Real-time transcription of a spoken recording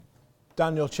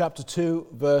Daniel chapter 2,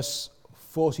 verse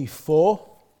 44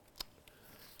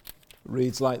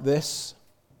 reads like this.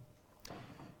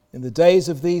 In the days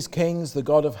of these kings, the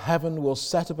God of heaven will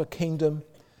set up a kingdom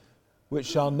which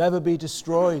shall never be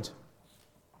destroyed.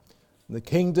 The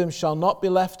kingdom shall not be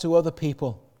left to other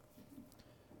people.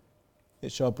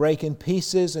 It shall break in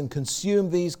pieces and consume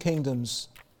these kingdoms,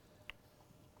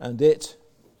 and it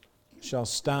shall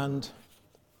stand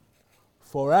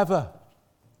forever.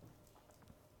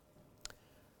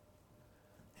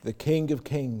 The King of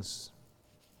Kings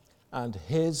and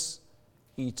his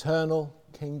eternal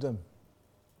kingdom.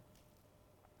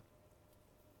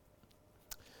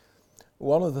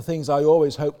 One of the things I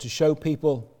always hope to show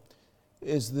people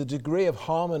is the degree of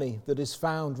harmony that is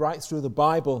found right through the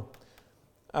Bible,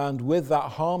 and with that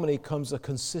harmony comes a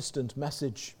consistent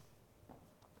message.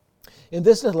 In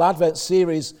this little Advent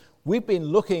series, we've been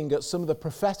looking at some of the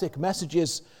prophetic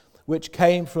messages which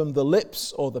came from the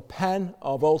lips or the pen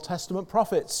of Old Testament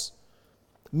prophets,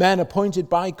 men appointed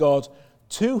by God,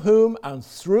 to whom and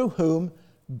through whom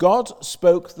God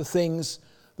spoke the things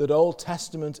that Old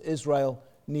Testament Israel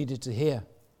needed to hear,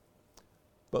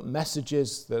 but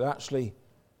messages that actually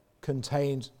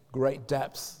contained great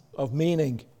depth of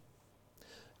meaning.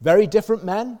 Very different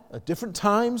men at different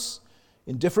times,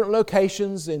 in different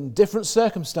locations, in different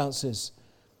circumstances,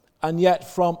 and yet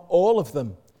from all of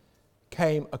them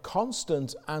came a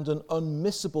constant and an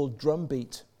unmissable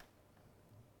drumbeat.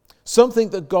 Something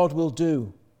that God will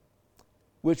do,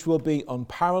 which will be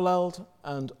unparalleled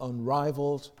and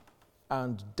unrivaled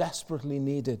and desperately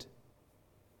needed.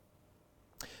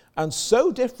 And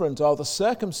so different are the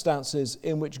circumstances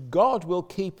in which God will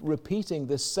keep repeating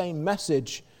this same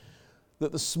message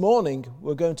that this morning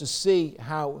we're going to see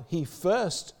how he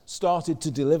first started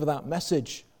to deliver that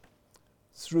message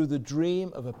through the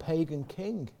dream of a pagan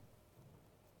king.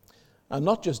 And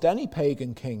not just any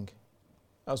pagan king,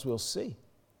 as we'll see.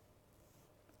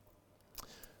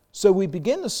 So we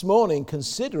begin this morning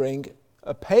considering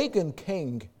a pagan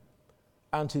king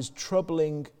and his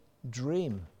troubling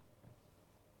dream.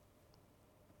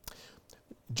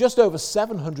 Just over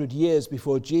 700 years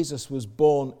before Jesus was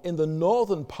born, in the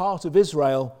northern part of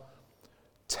Israel,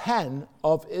 10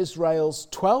 of Israel's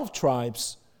 12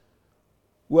 tribes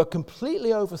were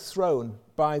completely overthrown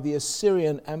by the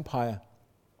Assyrian Empire.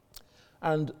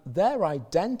 And their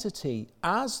identity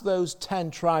as those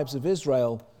 10 tribes of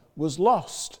Israel was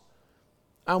lost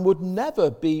and would never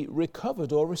be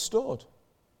recovered or restored.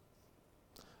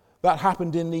 That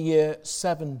happened in the year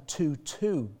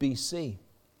 722 BC.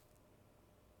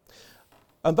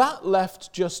 And that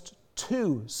left just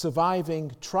 2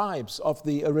 surviving tribes of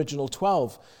the original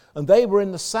 12. And they were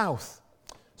in the south,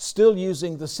 still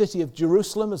using the city of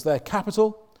Jerusalem as their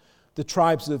capital, the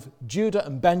tribes of Judah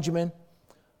and Benjamin,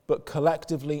 but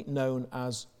collectively known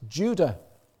as Judah.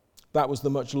 That was the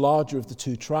much larger of the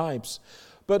 2 tribes.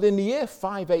 But in the year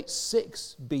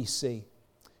 586 BC,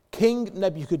 King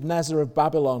Nebuchadnezzar of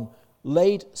Babylon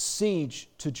laid siege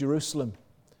to Jerusalem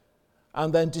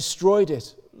and then destroyed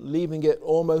it, leaving it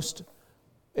almost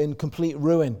in complete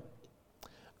ruin.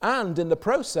 And in the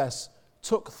process,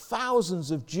 took thousands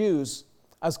of Jews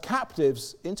as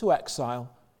captives into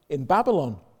exile in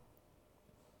Babylon.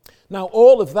 Now,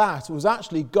 all of that was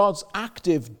actually God's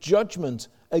active judgment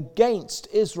against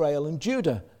Israel and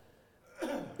Judah.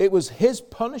 It was his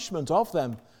punishment of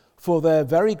them for their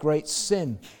very great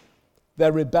sin,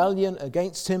 their rebellion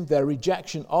against him, their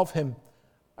rejection of him,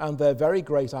 and their very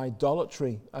great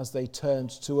idolatry as they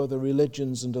turned to other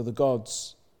religions and other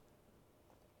gods.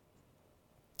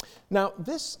 Now,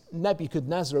 this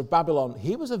Nebuchadnezzar of Babylon,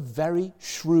 he was a very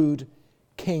shrewd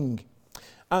king.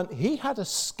 And he had a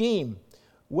scheme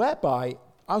whereby,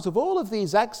 out of all of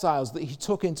these exiles that he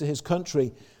took into his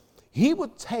country, he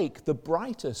would take the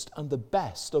brightest and the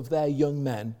best of their young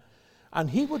men and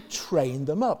he would train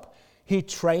them up. He'd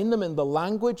train them in the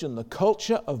language and the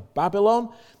culture of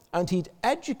Babylon, and he'd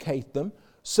educate them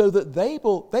so that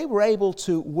they were able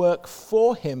to work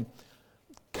for him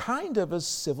kind of as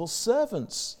civil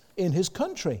servants in his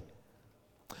country.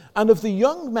 And of the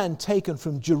young men taken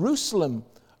from Jerusalem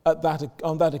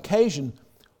on that occasion,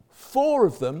 4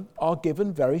 of them are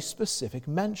given very specific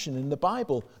mention in the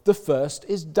Bible. The first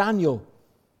is Daniel.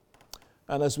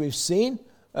 And as we've seen,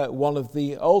 one of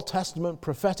the Old Testament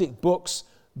prophetic books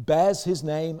bears his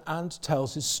name and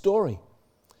tells his story.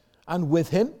 And with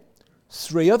him,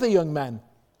 3 other young men,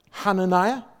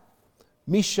 Hananiah,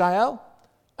 Mishael,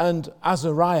 and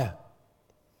Azariah.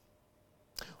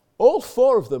 All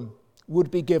 4 of them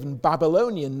would be given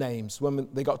Babylonian names when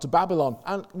they got to Babylon.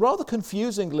 And rather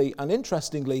confusingly and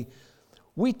interestingly,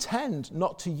 we tend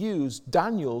not to use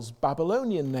Daniel's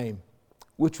Babylonian name.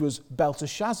 which was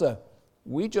Belteshazzar.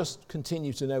 We just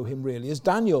continue to know him really as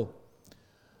Daniel.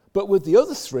 But with the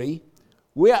other three,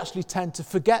 we actually tend to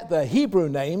forget their Hebrew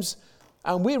names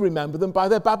and we remember them by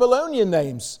their Babylonian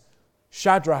names: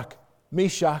 Shadrach,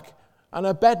 Meshach, and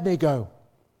Abednego.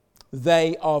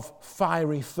 They of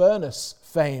fiery furnace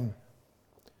fame.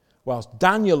 Whilst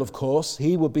Daniel, of course,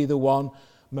 he would be the one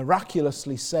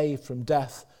miraculously saved from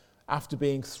death after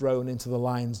being thrown into the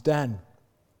lion's den.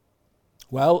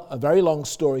 Well, a very long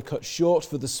story cut short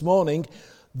for this morning.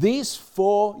 These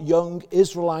 4 young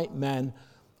Israelite men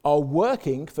are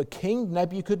working for King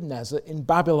Nebuchadnezzar in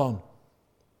Babylon.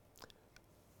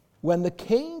 When the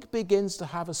king begins to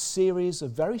have a series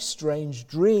of very strange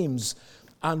dreams,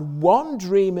 and one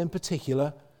dream in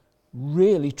particular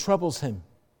really troubles him.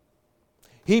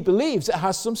 He believes it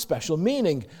has some special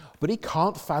meaning, but he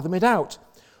can't fathom it out.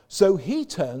 So he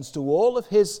turns to all of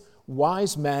his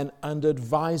wise men and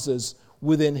advisors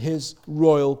within his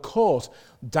royal court.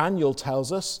 Daniel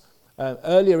tells us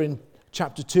earlier in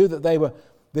chapter 2 that they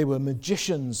were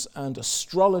magicians and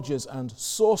astrologers and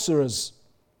sorcerers.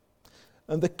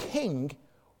 And the king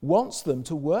wants them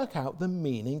to work out the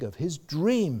meaning of his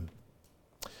dream.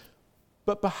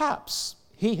 But perhaps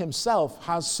he himself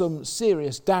has some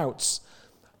serious doubts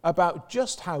about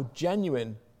just how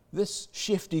genuine this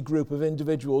shifty group of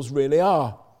individuals really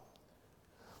are.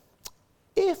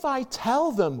 If I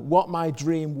tell them what my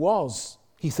dream was,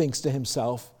 he thinks to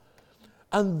himself,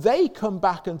 and they come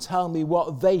back and tell me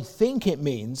what they think it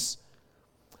means,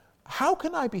 how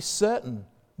can I be certain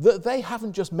that they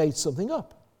haven't just made something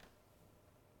up?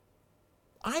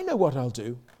 I know what I'll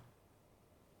do.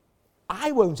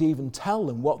 I won't even tell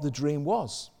them what the dream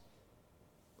was.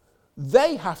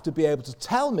 They have to be able to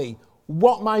tell me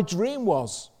what my dream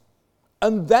was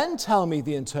and then tell me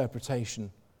the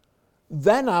interpretation.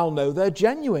 Then I'll know they're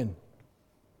genuine.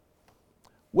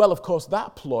 Well, of course,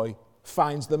 that ploy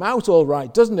finds them out all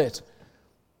right, doesn't it?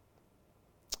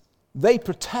 They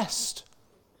protest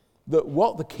that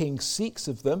what the king seeks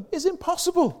of them is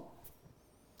impossible.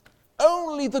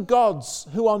 Only the gods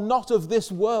who are not of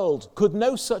this world could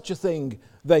know such a thing,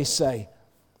 they say.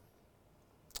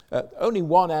 Only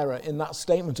one error in that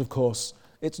statement, of course.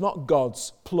 It's not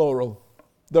gods, plural.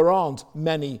 There aren't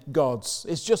many gods.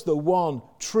 It's just the one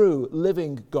true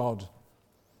living God.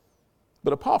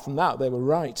 But apart from that, they were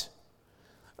right.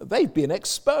 They've been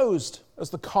exposed as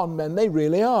the con men they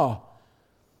really are.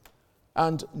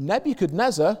 And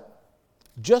Nebuchadnezzar,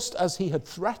 just as he had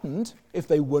threatened, if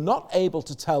they were not able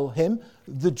to tell him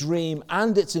the dream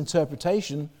and its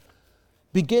interpretation,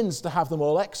 begins to have them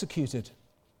all executed.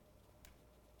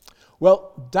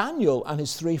 Well, Daniel and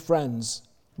his 3 friends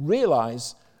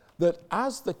realize that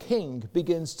as the king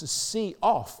begins to see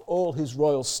off all his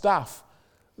royal staff,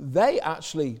 they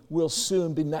actually will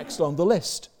soon be next on the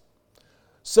list.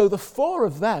 So the 4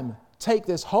 of them take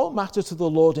this whole matter to the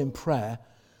Lord in prayer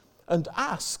and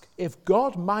ask if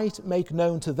God might make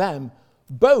known to them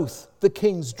both the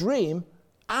king's dream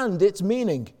and its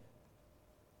meaning.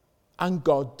 And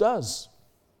God does.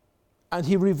 And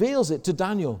he reveals it to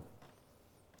Daniel.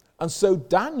 And so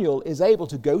Daniel is able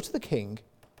to go to the king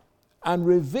and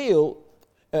reveal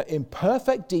in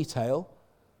perfect detail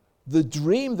the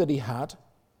dream that he had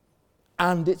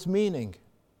and its meaning.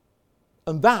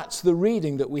 And that's the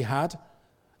reading that we had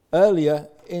earlier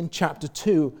in chapter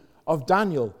 2 of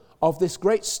Daniel, of this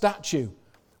great statue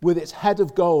with its head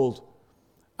of gold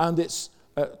and its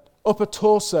upper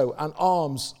torso and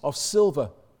arms of silver,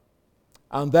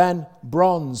 and then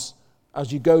bronze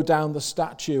as you go down the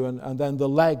statue, and then the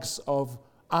legs of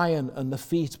iron and the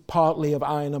feet partly of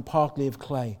iron and partly of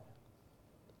clay.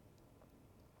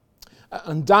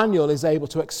 And Daniel is able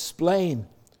to explain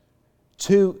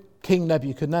to King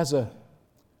Nebuchadnezzar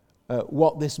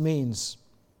what this means.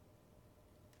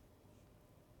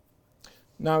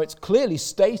 Now, it's clearly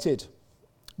stated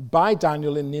by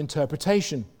Daniel in the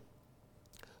interpretation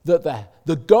that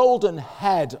the golden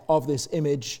head of this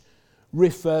image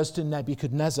refers to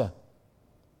Nebuchadnezzar.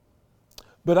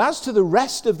 But as to the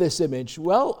rest of this image,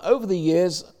 well, over the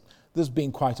years, there's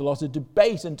been quite a lot of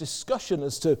debate and discussion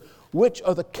as to which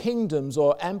other kingdoms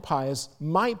or empires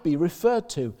might be referred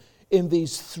to in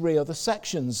these 3 other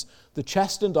sections: the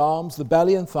chest and arms, the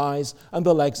belly and thighs, and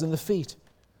the legs and the feet.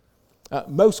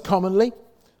 Most commonly,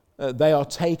 they are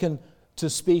taken to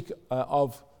speak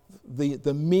of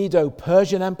the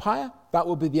Medo-Persian Empire. That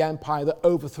will be the empire that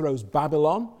overthrows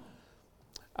Babylon.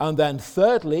 And then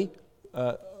thirdly,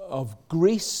 of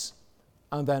Greece,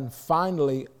 and then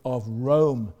finally of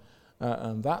Rome.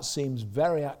 And that seems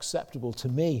very acceptable to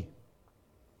me.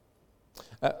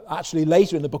 Actually,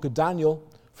 later in the book of Daniel,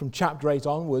 from chapter 8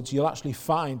 onwards, you'll actually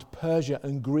find Persia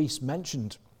and Greece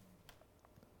mentioned.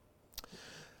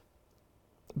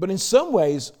 But in some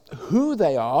ways, who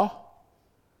they are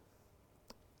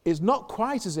is not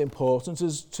quite as important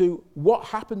as to what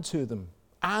happened to them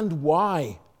and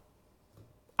why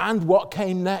and what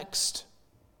came next.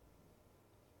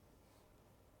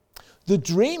 The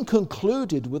dream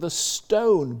concluded with a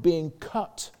stone being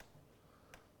cut,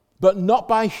 but not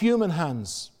by human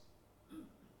hands.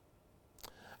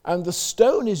 And the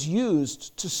stone is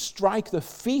used to strike the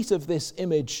feet of this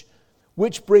image,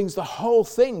 which brings the whole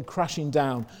thing crashing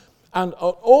down. And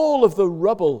all of the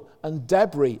rubble and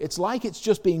debris, it's like it's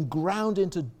just being ground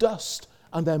into dust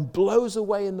and then blows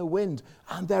away in the wind,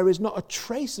 and there is not a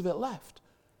trace of it left.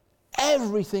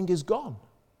 Everything is gone.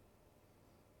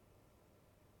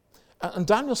 And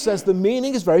Daniel says the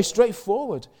meaning is very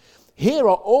straightforward. Here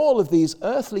are all of these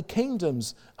earthly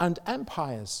kingdoms and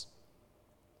empires,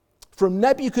 from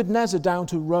Nebuchadnezzar down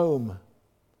to Rome.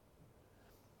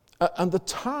 And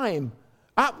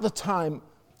at the time,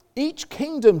 each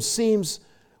kingdom seems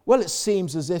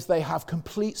as if they have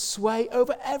complete sway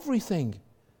over everything.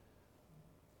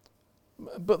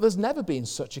 But there's never been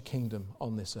such a kingdom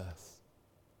on this earth.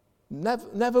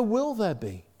 Never will there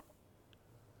be.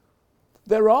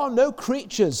 There are no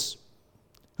creatures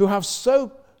who have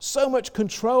so much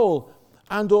control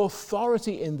and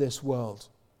authority in this world,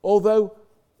 although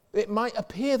it might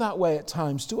appear that way at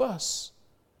times to us.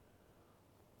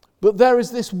 But there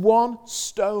is this one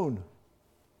stone,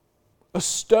 a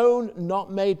stone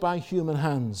not made by human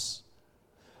hands,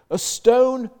 a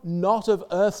stone not of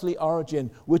earthly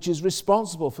origin, which is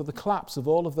responsible for the collapse of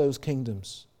all of those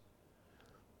kingdoms.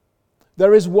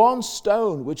 There is one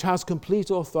stone which has complete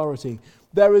authority.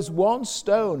 There is one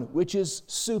stone which is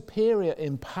superior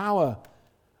in power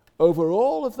over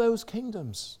all of those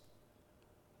kingdoms.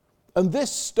 And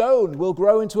this stone will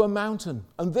grow into a mountain,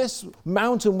 and this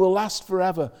mountain will last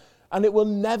forever, and it will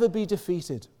never be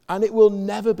defeated, and it will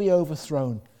never be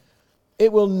overthrown.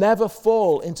 It will never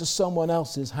fall into someone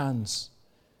else's hands.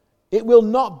 It will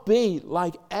not be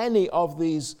like any of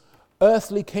these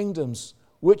earthly kingdoms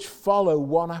which follow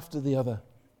one after the other.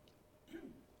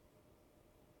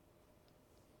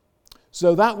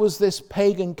 So that was this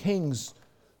pagan king's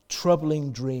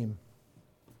troubling dream.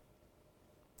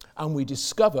 And we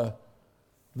discover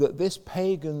that this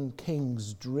pagan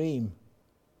king's dream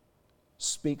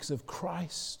speaks of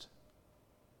Christ.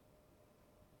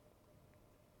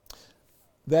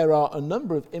 There are a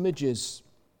number of images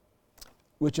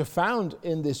which are found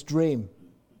in this dream.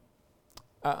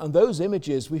 And those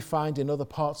images we find in other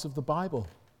parts of the Bible.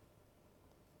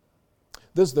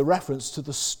 There's the reference to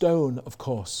the stone, of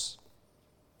course.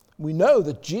 We know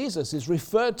that Jesus is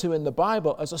referred to in the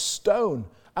Bible as a stone,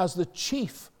 as the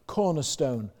chief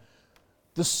cornerstone,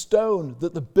 the stone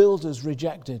that the builders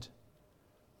rejected.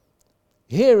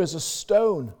 Here is a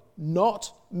stone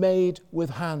not made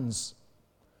with hands,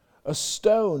 a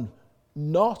stone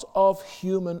not of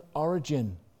human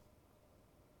origin,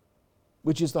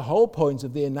 which is the whole point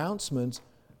of the announcement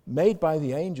made by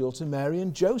the angel to Mary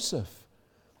and Joseph.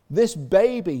 This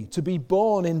baby to be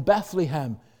born in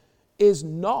Bethlehem is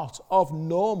not of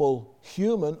normal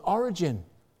human origin.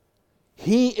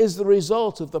 He is the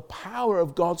result of the power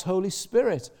of God's Holy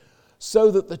Spirit,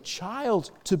 so that the child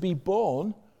to be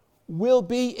born will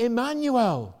be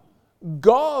Emmanuel,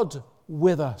 God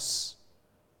with us.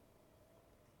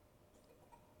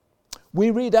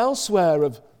 We read elsewhere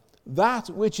of that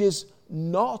which is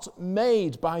not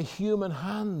made by human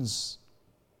hands.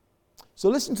 So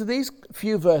listen to these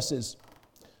few verses.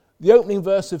 The opening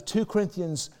verse of 2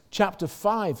 Corinthians chapter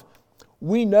 5.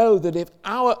 We know that if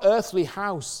our earthly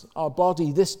house, our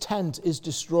body, this tent is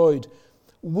destroyed,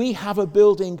 we have a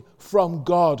building from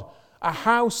God, a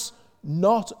house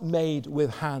not made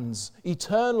with hands,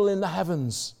 eternal in the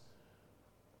heavens.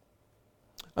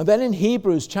 And then in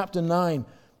Hebrews chapter 9,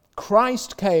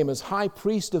 Christ came as high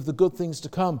priest of the good things to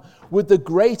come, with the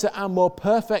greater and more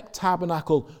perfect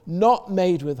tabernacle, not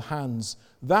made with hands,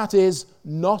 that is,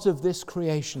 not of this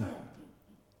creation.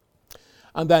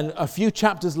 And then a few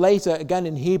chapters later, again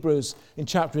in Hebrews, in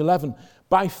chapter 11,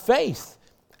 by faith,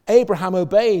 Abraham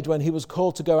obeyed when he was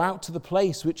called to go out to the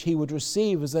place which he would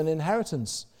receive as an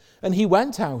inheritance. And he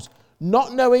went out,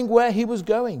 not knowing where he was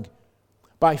going.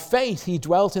 By faith, he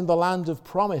dwelt in the land of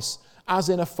promise, as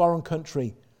in a foreign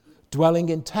country, dwelling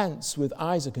in tents with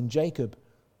Isaac and Jacob,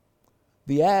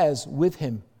 the heirs with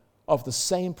him of the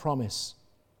same promise.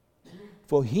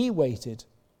 For he waited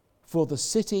for the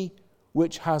city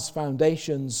which has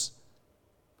foundations,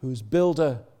 whose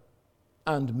builder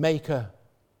and maker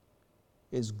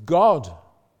is God.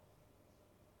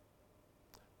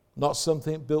 not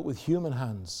something built with human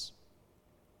hands.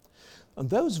 And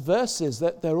those verses,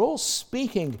 that they're all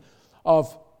speaking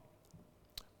of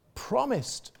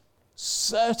promised,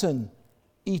 certain,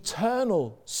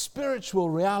 eternal, spiritual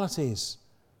realities.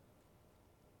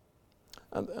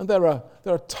 And there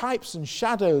are types and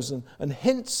shadows and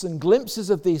hints and glimpses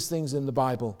of these things in the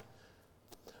Bible.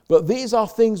 But these are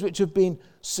things which have been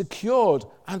secured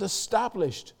and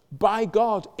established by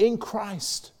God in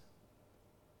Christ.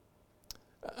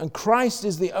 And Christ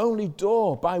is the only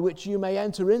door by which you may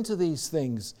enter into these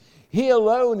things. He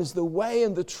alone is the way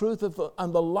and the truth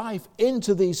and the life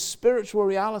into these spiritual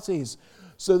realities,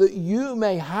 so that you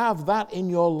may have that in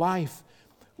your life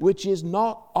which is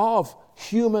not of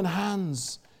human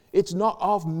hands. It's not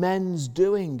of men's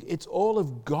doing. It's all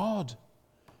of God.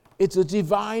 It's a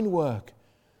divine work.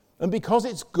 And because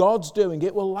it's God's doing,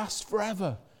 it will last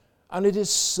forever. And it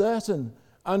is certain,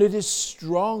 and it is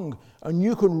strong, and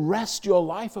you can rest your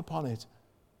life upon it.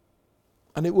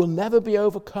 And it will never be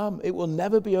overcome. It will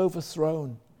never be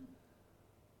overthrown.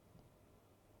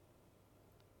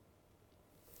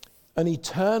 An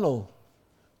eternal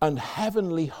and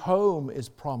heavenly home is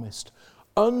promised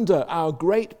under our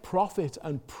great prophet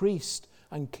and priest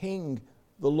and king,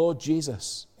 the Lord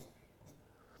Jesus.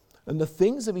 And the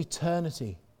things of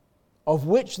eternity, of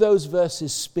which those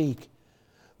verses speak,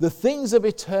 the things of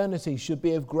eternity should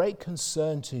be of great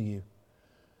concern to you,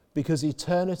 because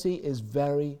eternity is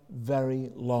very,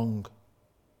 very long.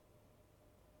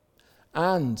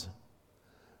 And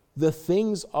the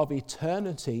things of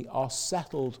eternity are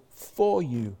settled for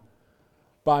you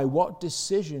by what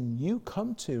decision you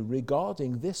come to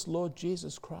regarding this Lord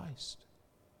Jesus Christ.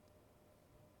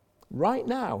 Right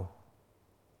now,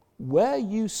 where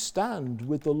you stand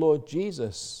with the Lord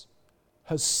Jesus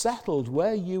has settled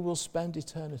where you will spend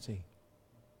eternity.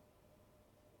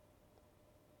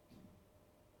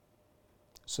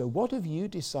 So what have you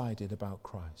decided about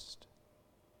Christ?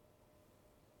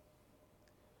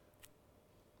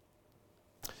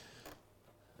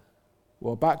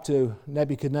 Well, back to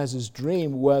Nebuchadnezzar's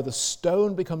dream, where the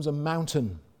stone becomes a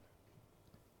mountain.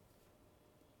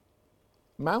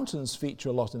 Mountains feature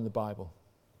a lot in the Bible.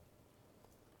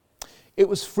 It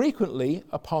was frequently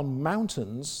upon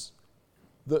mountains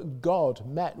that God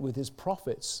met with his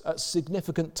prophets at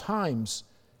significant times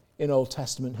in Old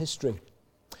Testament history.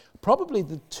 Probably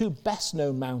the two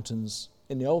best-known mountains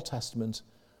in the Old Testament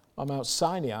are Mount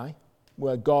Sinai,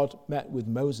 where God met with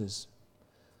Moses,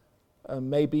 and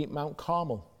maybe Mount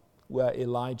Carmel, where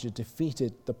Elijah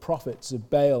defeated the prophets of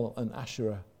Baal and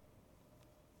Asherah.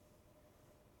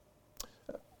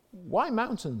 Why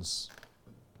mountains?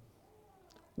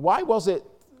 Why was it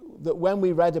that when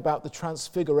we read about the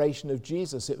transfiguration of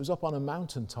Jesus, it was up on a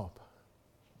mountaintop?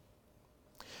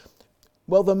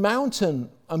 Well, the mountain,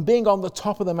 and being on the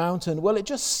top of the mountain, well, it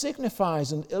just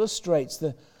signifies and illustrates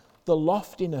the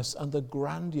loftiness and the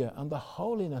grandeur and the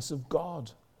holiness of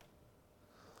God.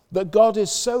 That God is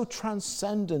so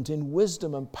transcendent in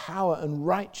wisdom and power and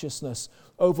righteousness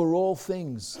over all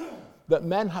things that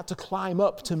men had to climb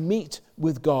up to meet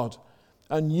with God,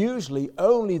 and usually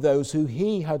only those who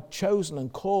he had chosen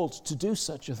and called to do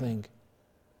such a thing.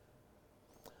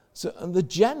 So, and the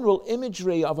general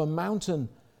imagery of a mountain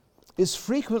is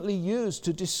frequently used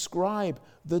to describe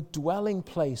the dwelling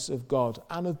place of God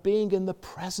and of being in the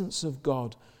presence of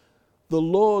God, the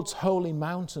Lord's holy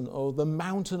mountain, or the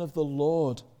mountain of the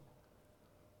Lord.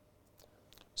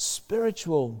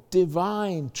 Spiritual,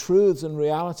 divine truths and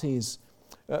realities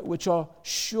which are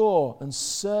sure and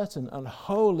certain and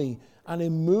holy and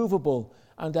immovable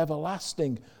and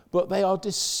everlasting, but they are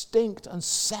distinct and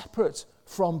separate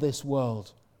from this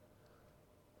world.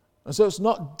 And so it's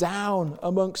not down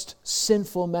amongst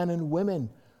sinful men and women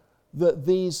that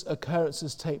these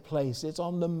occurrences take place. It's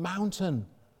on the mountain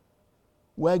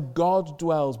where God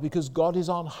dwells, because God is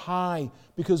on high,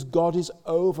 because God is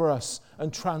over us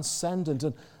and transcendent.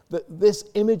 And this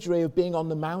imagery of being on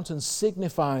the mountain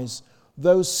signifies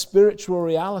those spiritual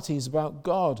realities about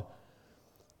God.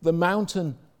 The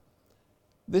mountain,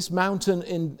 this mountain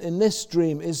in this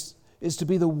dream is to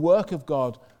be the work of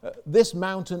God. This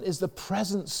mountain is the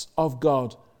presence of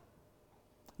God.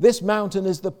 This mountain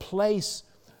is the place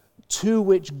to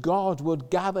which God would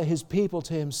gather his people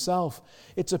to himself.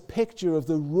 It's a picture of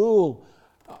the rule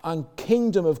and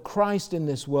kingdom of Christ in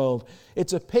this world.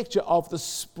 It's a picture of the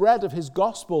spread of his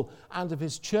gospel and of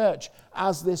his church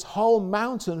as this whole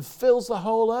mountain fills the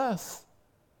whole earth.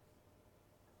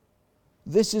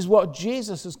 This is what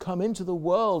Jesus has come into the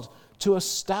world to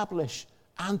establish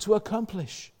and to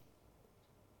accomplish.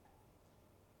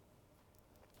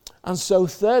 And so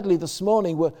thirdly, this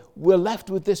morning, we're left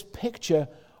with this picture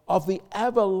of the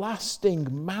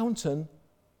everlasting mountain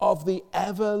of the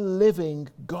ever-living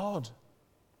God.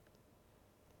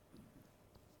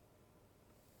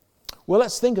 Well,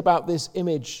 let's think about this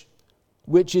image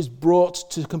which is brought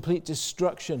to complete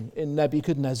destruction in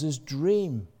Nebuchadnezzar's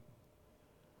dream.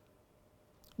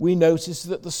 We notice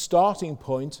that the starting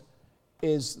point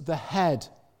is the head,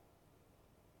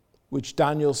 which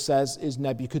Daniel says is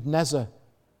Nebuchadnezzar.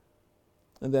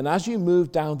 And then as you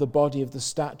move down the body of the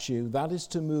statue, that is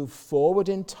to move forward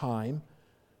in time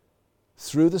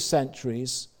through the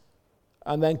centuries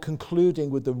and then concluding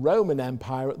with the Roman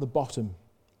Empire at the bottom,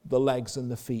 the legs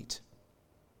and the feet.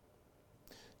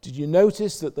 Did you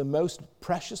notice that the most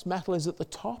precious metal is at the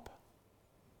top?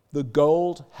 The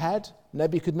gold head,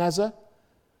 Nebuchadnezzar?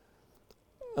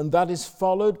 And that is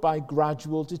followed by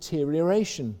gradual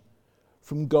deterioration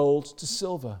from gold to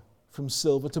silver, from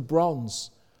silver to bronze,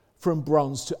 from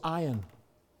bronze to iron,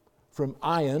 from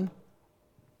iron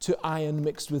to iron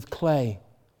mixed with clay.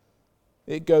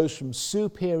 It goes from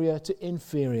superior to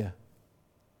inferior.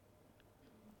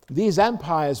 These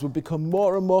empires would become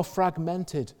more and more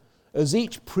fragmented as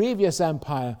each previous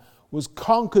empire was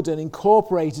conquered and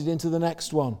incorporated into the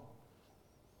next one.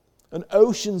 And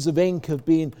oceans of ink have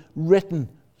been written,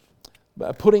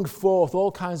 putting forth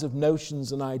all kinds of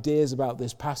notions and ideas about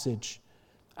this passage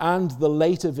and the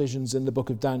later visions in the book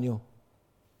of Daniel.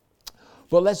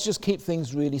 But let's just keep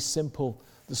things really simple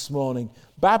this morning.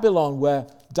 Babylon, where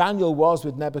Daniel was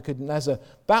with Nebuchadnezzar,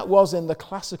 that was in the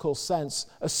classical sense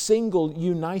a single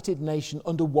united nation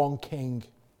under one king.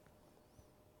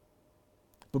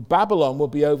 But Babylon will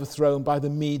be overthrown by the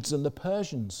Medes and the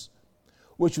Persians,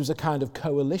 which was a kind of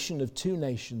coalition of two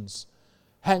nations,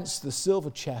 hence the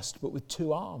silver chest but with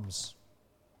two arms.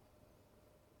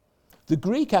 The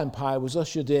Greek Empire was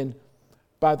ushered in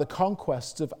by the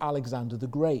conquests of Alexander the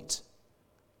Great.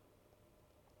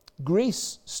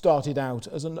 Greece started out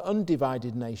as an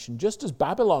undivided nation, just as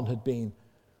Babylon had been,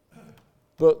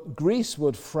 but Greece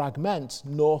would fragment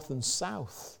north and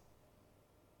south.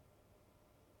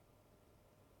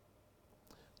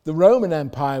 The Roman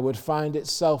Empire would find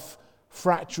itself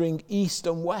fracturing east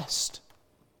and west,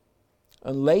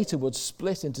 and later would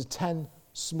split into 10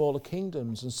 smaller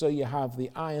kingdoms. And so you have the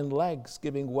iron legs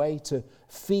giving way to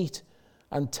feet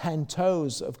and 10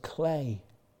 toes of clay.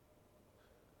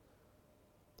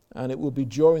 And it will be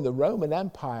during the Roman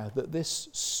Empire that this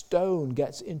stone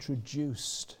gets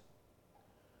introduced.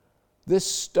 This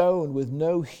stone with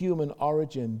no human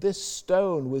origin, this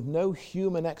stone with no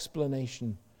human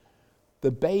explanation.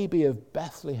 The baby of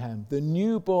Bethlehem, the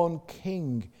newborn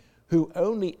king who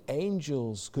only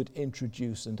angels could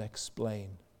introduce and explain.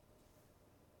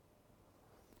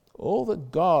 All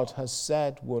that God has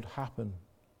said would happen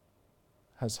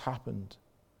has happened.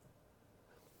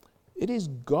 It is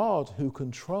God who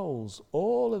controls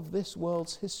all of this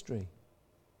world's history.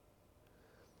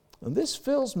 And this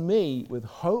fills me with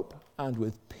hope and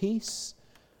with peace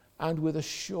and with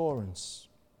assurance.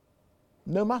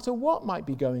 No matter what might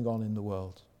be going on in the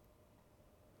world.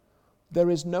 There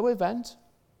is no event,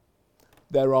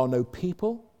 there are no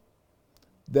people,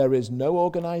 there is no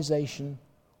organization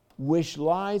which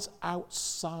lies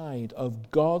outside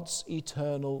of God's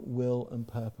eternal will and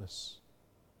purpose.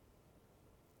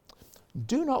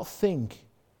 Do not think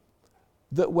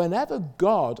that whenever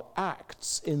God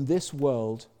acts in this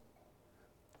world,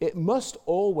 it must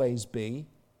always be,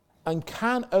 and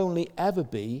can only ever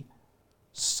be,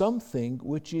 something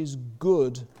which is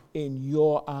good in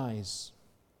your eyes.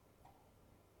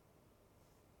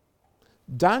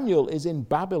 Daniel is in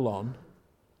Babylon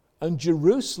and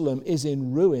Jerusalem is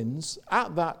in ruins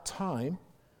at that time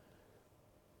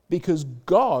because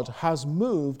God has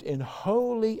moved in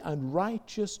holy and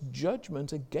righteous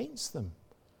judgment against them.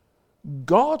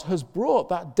 God has brought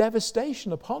that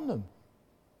devastation upon them.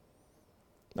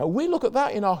 Now, we look at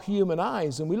that in our human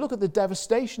eyes, and we look at the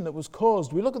devastation that was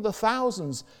caused. We look at the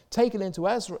thousands taken into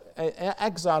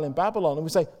exile in Babylon, and we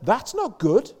say, that's not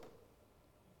good.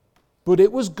 But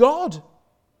it was God.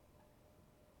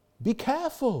 Be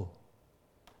careful.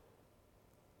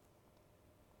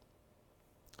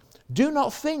 Do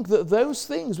not think that those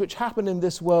things which happen in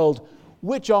this world,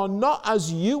 which are not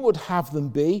as you would have them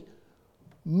be,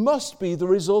 must be the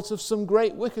result of some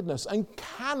great wickedness and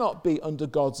cannot be under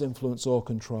God's influence or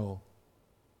control.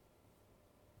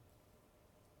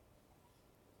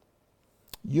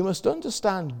 You must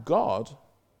understand God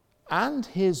and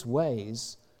his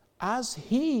ways as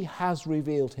he has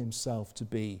revealed himself to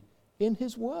be in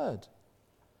his word,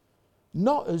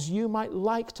 not as you might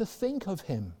like to think of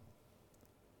him.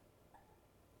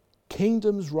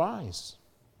 Kingdoms rise,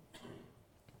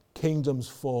 kingdoms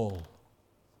fall.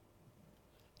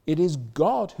 It is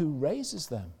God who raises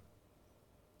them.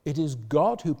 It is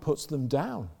God who puts them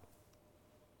down.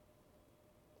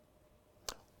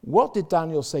 What did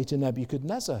Daniel say to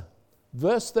Nebuchadnezzar?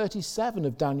 Verse 37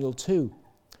 of Daniel 2.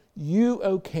 You,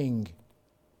 O king,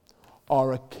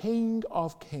 are a king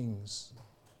of kings.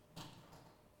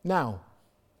 Now,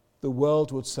 the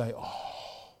world would say,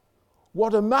 oh,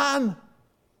 what a man!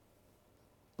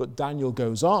 But Daniel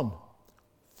goes on.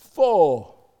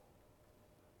 For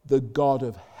the God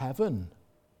of heaven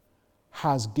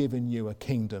has given you a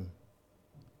kingdom,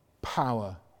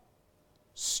 power,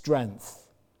 strength,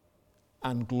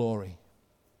 and glory.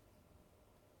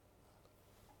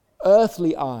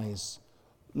 Earthly eyes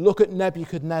look at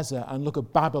Nebuchadnezzar and look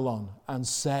at Babylon and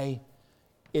say,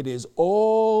 it is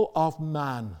all of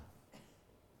man.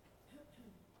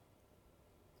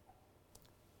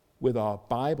 With our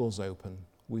Bibles open,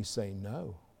 we say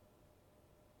no.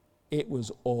 It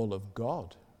was all of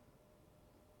God.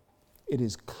 It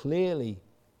is clearly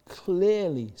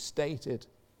stated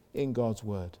in God's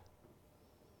word.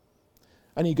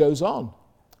 And he goes on,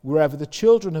 wherever the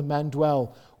children of men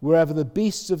dwell, wherever the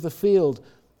beasts of the field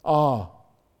are,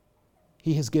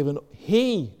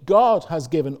 God has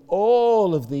given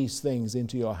all of these things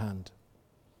into your hand.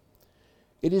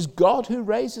 It is God who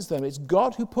raises them. It's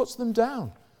God who puts them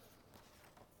down.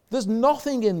 There's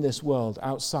nothing in this world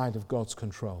outside of God's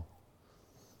control.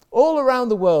 All around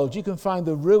the world, you can find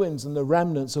the ruins and the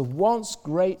remnants of once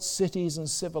great cities and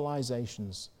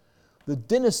civilizations. The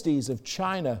dynasties of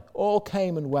China all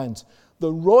came and went.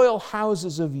 The royal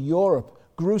houses of Europe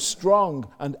grew strong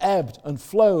and ebbed and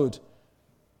flowed,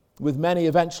 with many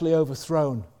eventually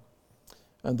overthrown.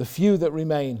 And the few that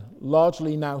remain,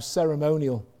 largely now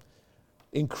ceremonial,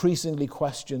 increasingly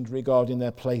questioned regarding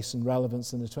their place and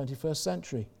relevance in the 21st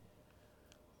century.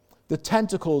 The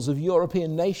tentacles of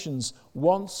European nations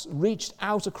once reached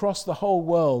out across the whole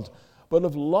world, but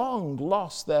have long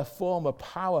lost their former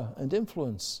power and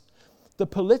influence. The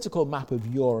political map of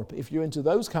Europe, if you're into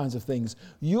those kinds of things,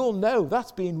 you'll know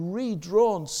that's been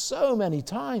redrawn so many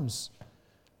times.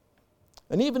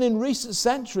 And even in recent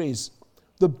centuries,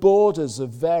 the borders of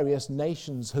various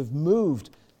nations have moved,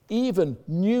 even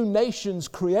new nations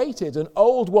created and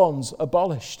old ones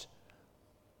abolished.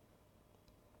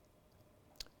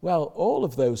 Well, all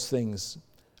of those things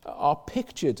are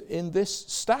pictured in this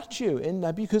statue in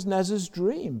Nebuchadnezzar's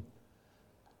dream.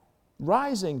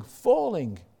 Rising,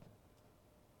 falling.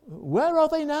 Where are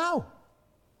they now?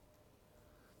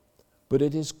 But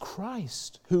it is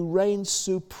Christ who reigns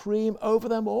supreme over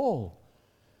them all.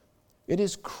 It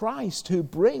is Christ who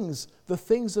brings the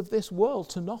things of this world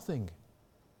to nothing.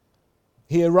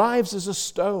 He arrives as a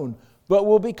stone, but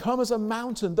will become as a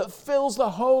mountain that fills the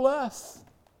whole earth.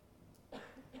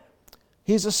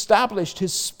 He's established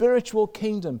his spiritual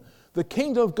kingdom, the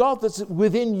kingdom of God that's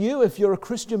within you if you're a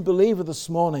Christian believer this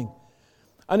morning.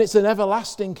 And it's an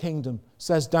everlasting kingdom,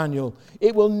 says Daniel.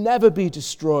 It will never be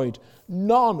destroyed.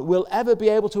 None will ever be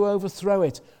able to overthrow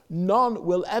it. None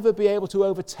will ever be able to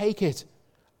overtake it,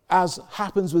 as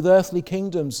happens with earthly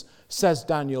kingdoms, says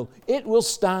Daniel. It will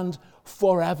stand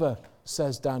forever,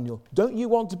 says Daniel. Don't you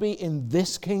want to be in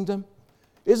this kingdom?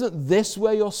 Isn't this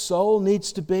where your soul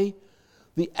needs to be?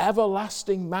 The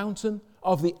everlasting mountain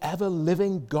of the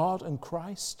ever-living God and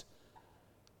Christ.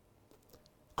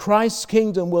 Christ's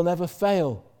kingdom will never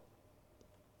fail.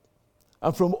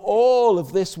 And from all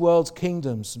of this world's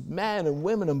kingdoms, men and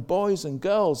women and boys and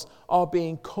girls are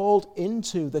being called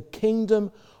into the kingdom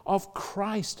of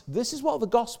Christ. This is what the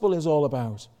gospel is all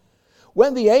about.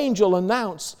 When the angel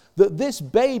announced that this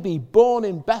baby born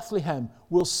in Bethlehem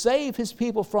will save his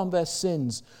people from their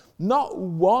sins, not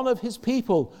one of his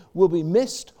people will be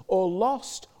missed or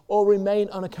lost or remain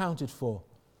unaccounted for.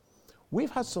 We've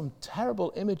had some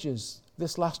terrible images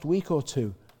this last week or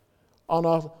two on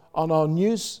our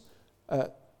news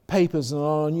papers and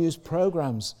on our news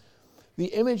programs. The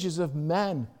images of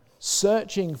men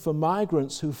searching for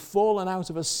migrants who've fallen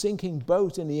out of a sinking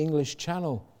boat in the English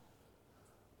Channel.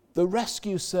 The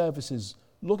rescue services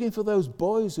looking for those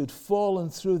boys who'd fallen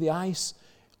through the ice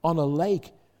on a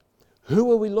lake.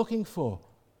 Who are we looking for?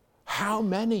 How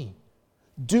many?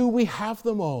 Do we have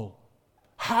them all?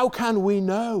 How can we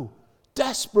know?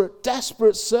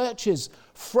 Desperate searches,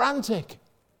 frantic.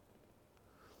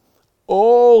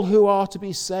 All who are to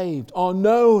be saved are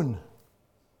known.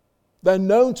 They're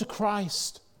known to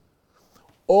Christ.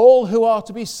 All who are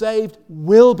to be saved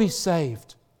will be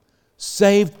saved.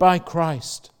 Saved by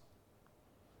Christ.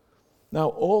 Now,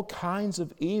 all kinds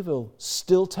of evil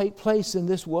still take place in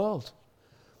this world.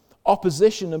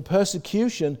 Opposition and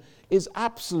persecution is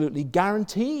absolutely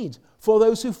guaranteed for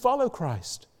those who follow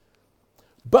Christ.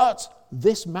 But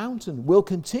this mountain will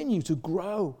continue to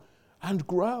grow and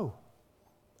grow.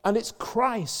 And it's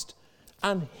Christ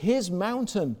and his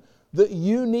mountain that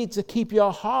you need to keep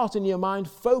your heart and your mind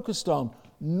focused on,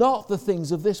 not the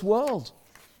things of this world.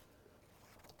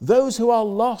 Those who are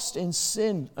lost in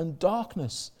sin and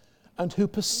darkness and who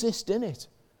persist in it,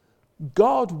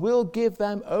 God will give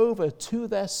them over to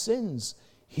their sins.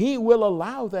 He will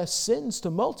allow their sins to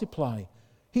multiply.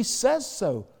 He says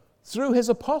so through his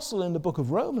apostle in the book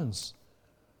of Romans.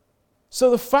 So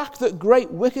the fact that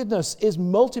great wickedness is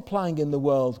multiplying in the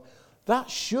world, that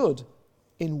should,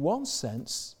 in one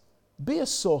sense, be a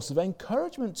source of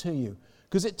encouragement to you.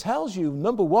 Because it tells you,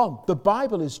 number one, the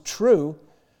Bible is true,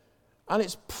 and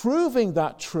it's proving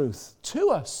that truth to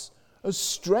us, as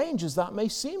strange as that may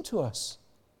seem to us.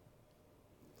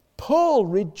 Paul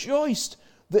rejoiced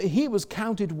that he was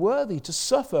counted worthy to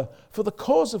suffer for the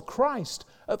cause of Christ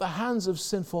at the hands of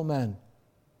sinful men.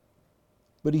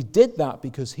 But he did that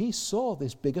because he saw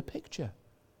this bigger picture.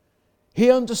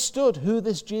 He understood who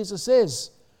this Jesus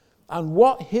is and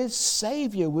what his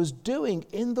Savior was doing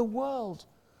in the world.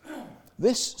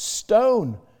 This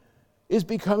stone is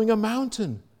becoming a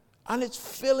mountain, and it's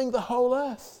filling the whole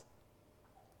earth.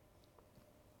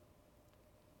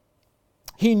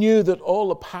 He knew that all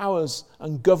the powers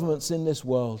and governments in this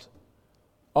world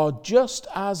are just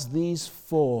as these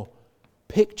four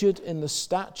pictured in the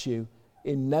statue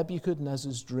in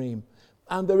Nebuchadnezzar's dream.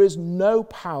 And there is no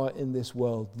power in this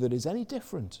world that is any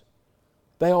different.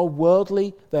 They are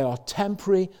worldly, they are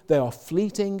temporary, they are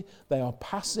fleeting, they are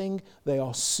passing, they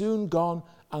are soon gone,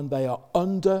 and they are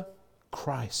under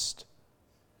Christ.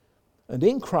 And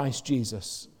in Christ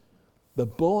Jesus, the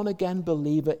born-again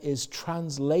believer is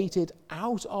translated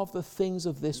out of the things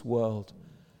of this world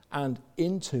and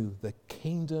into the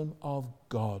kingdom of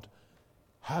God.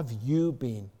 Have you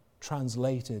been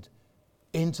translated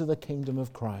into the kingdom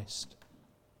of Christ?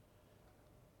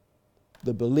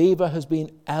 The believer has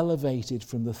been elevated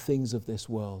from the things of this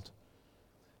world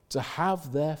to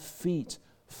have their feet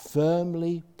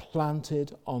firmly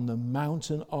planted on the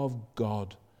mountain of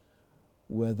God,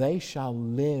 where they shall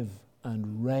live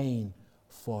and reign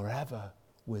forever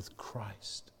with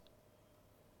Christ.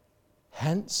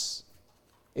 Hence,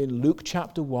 in Luke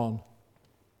chapter 1,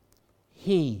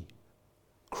 he,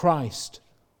 Christ,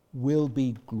 will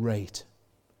be great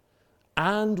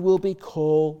and will be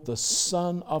called the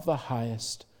Son of the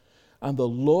Highest, and the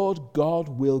Lord God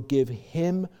will give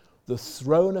him the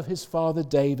throne of his father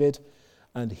David,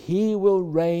 and he will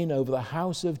reign over the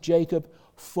house of Jacob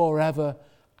forever,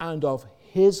 and of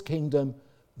his kingdom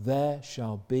there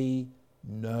shall be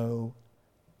no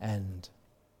end.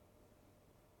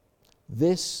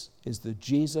 This is the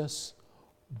Jesus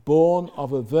born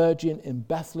of a virgin in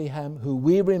Bethlehem, who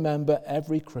we remember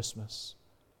every Christmas.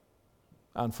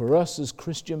 And for us as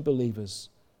Christian believers,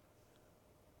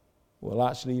 well,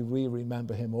 actually, we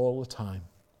remember him all the time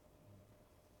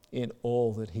in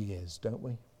all that he is, don't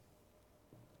we?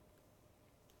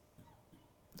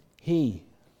 He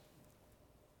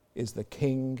is the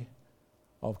King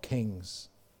of kings.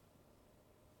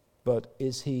 But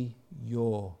is he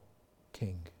your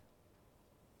king?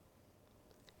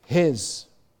 His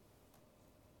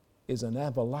is an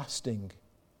everlasting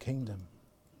kingdom.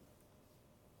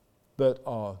 But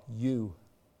are you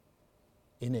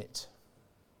in it?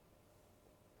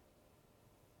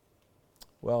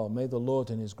 Well, may the Lord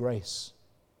in his grace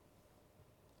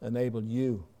enable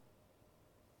you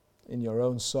in your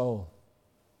own soul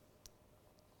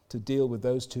to deal with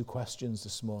those two questions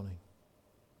this morning.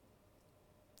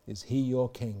 Is he your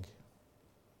king?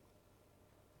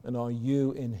 And are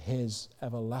you in his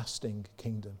everlasting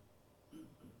kingdom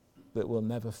that will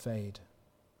never fade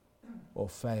or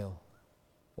fail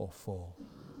or fall?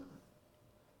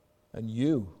 And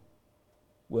you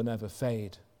will never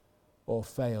fade or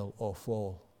fail or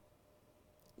fall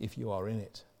if you are in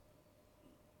it,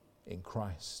 in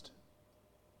Christ.